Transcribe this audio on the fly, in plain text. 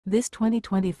This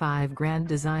 2025 Grand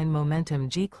Design Momentum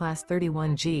G-Class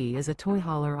 31G is a toy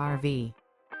hauler RV.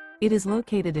 It is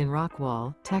located in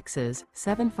Rockwall, Texas,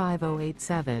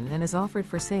 75087 and is offered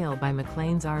for sale by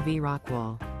McClain's RV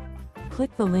Rockwall. Click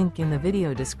the link in the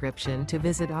video description to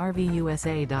visit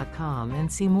RVUSA.com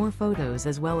and see more photos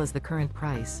as well as the current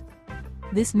price.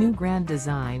 This new Grand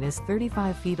Design is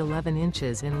 35 feet 11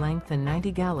 inches in length and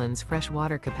 90 gallons fresh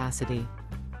water capacity.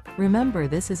 Remember,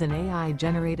 this is an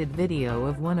AI-generated video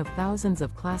of one of thousands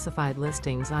of classified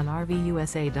listings on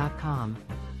RVUSA.com.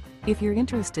 If you're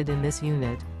interested in this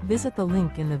unit, visit the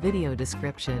link in the video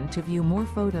description to view more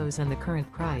photos and the current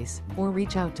price, or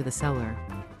reach out to the seller.